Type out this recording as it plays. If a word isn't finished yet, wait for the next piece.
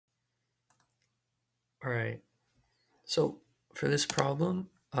All right. So for this problem,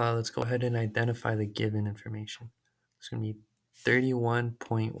 let's go ahead and identify the given information. It's going to be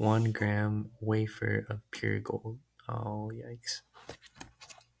 31.1 gram wafer of pure gold. Oh, yikes.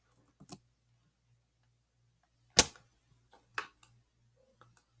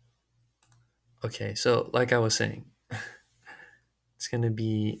 Okay, so like I was saying, it's going to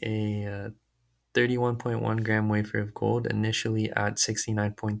be a 31.1 gram wafer of gold initially at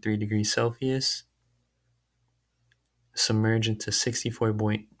 69.3 degrees Celsius, submerged into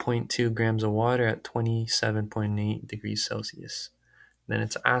 64.2 grams of water at 27.8 degrees Celsius. Then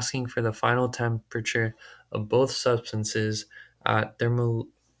it's asking for the final temperature of both substances at thermal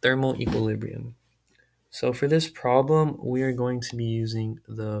equilibrium. So for this problem, we are going to be using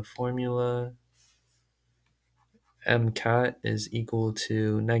the formula MCAT is equal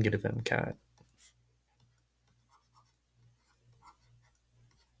to negative MCAT.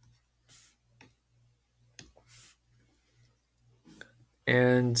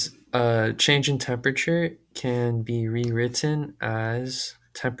 And change in temperature can be rewritten as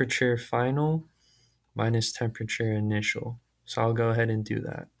temperature final minus temperature initial. So I'll go ahead and do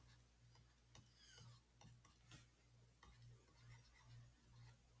that.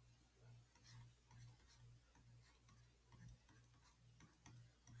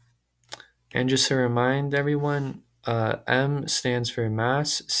 And just to remind everyone, M stands for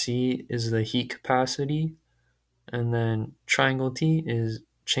mass, C is the heat capacity, and then triangle T is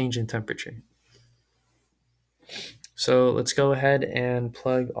change in temperature. So let's go ahead and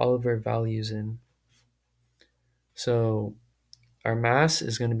plug all of our values in. So our mass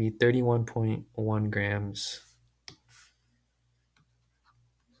is going to be 31.1 grams.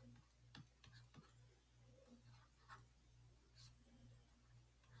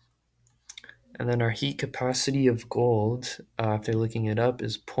 And then our heat capacity of gold, after looking it up,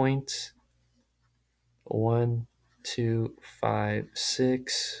 is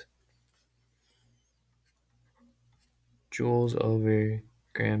 0.1256 joules over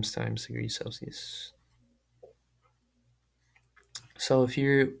grams times degrees Celsius. So if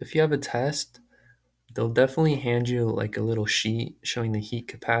you have a test, they'll definitely hand you like a little sheet showing the heat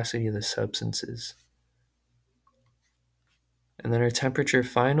capacity of the substances. And then our temperature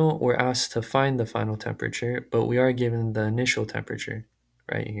final, we're asked to find the final temperature, but we are given the initial temperature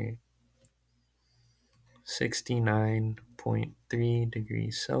right here. 69.3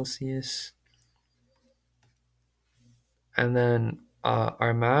 degrees Celsius. And then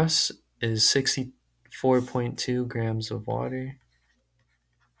our mass is 64.2 grams of water.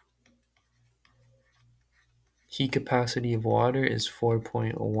 Heat capacity of water is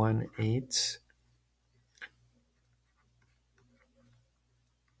 4.18.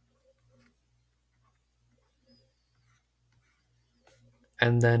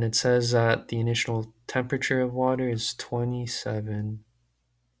 And then it says that the initial temperature of water is 27.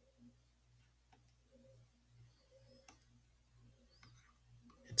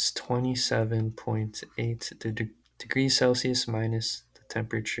 It's 27.8 degrees Celsius minus the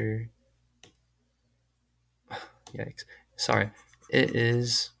temperature. Yikes. Sorry. It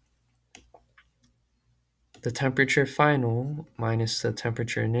is the temperature final minus the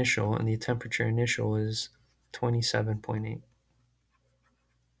temperature initial, and the temperature initial is 27.8.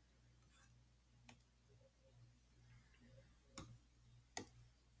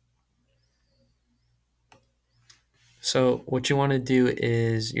 So what you want to do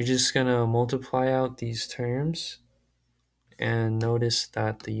is you're just going to multiply out these terms and notice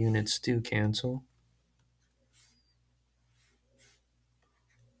that the units do cancel.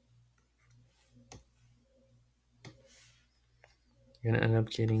 You're going to end up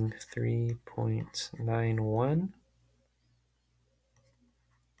getting 3.91.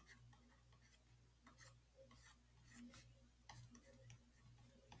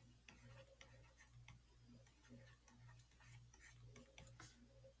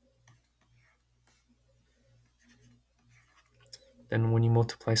 Then when you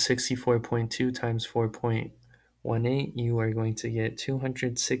multiply 64.2 times 4.18, you are going to get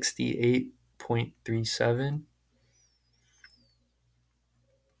 268.37.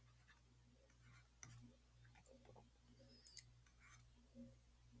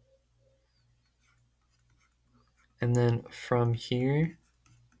 And then from here,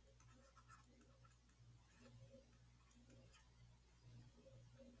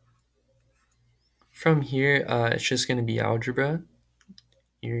 it's just going to be algebra.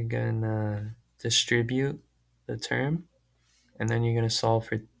 You're going to distribute the term, and then you're going to solve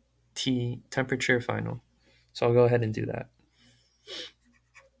for T, temperature final. So I'll go ahead and do that.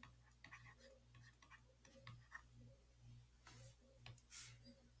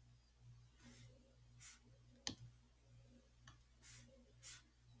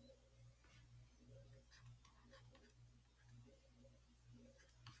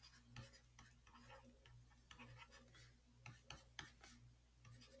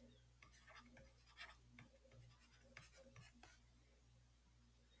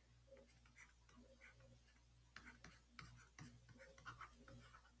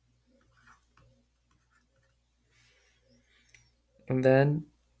 And then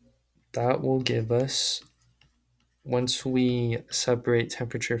that will give us, once we separate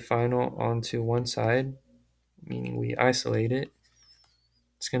temperature final onto one side, meaning we isolate it,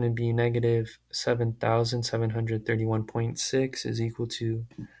 it's going to be negative 7,731.6 is equal to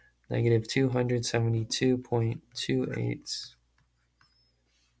negative 272.28.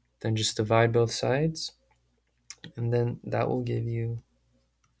 Then just divide both sides, and then that will give you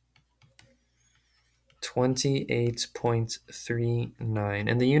 28.39.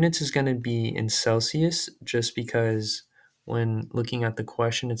 And the units is going to be in Celsius, just because when looking at the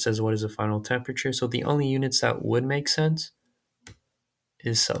question, it says what is the final temperature. So the only units that would make sense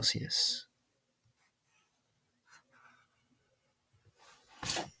is Celsius.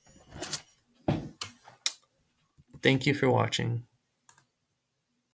 Thank you for watching.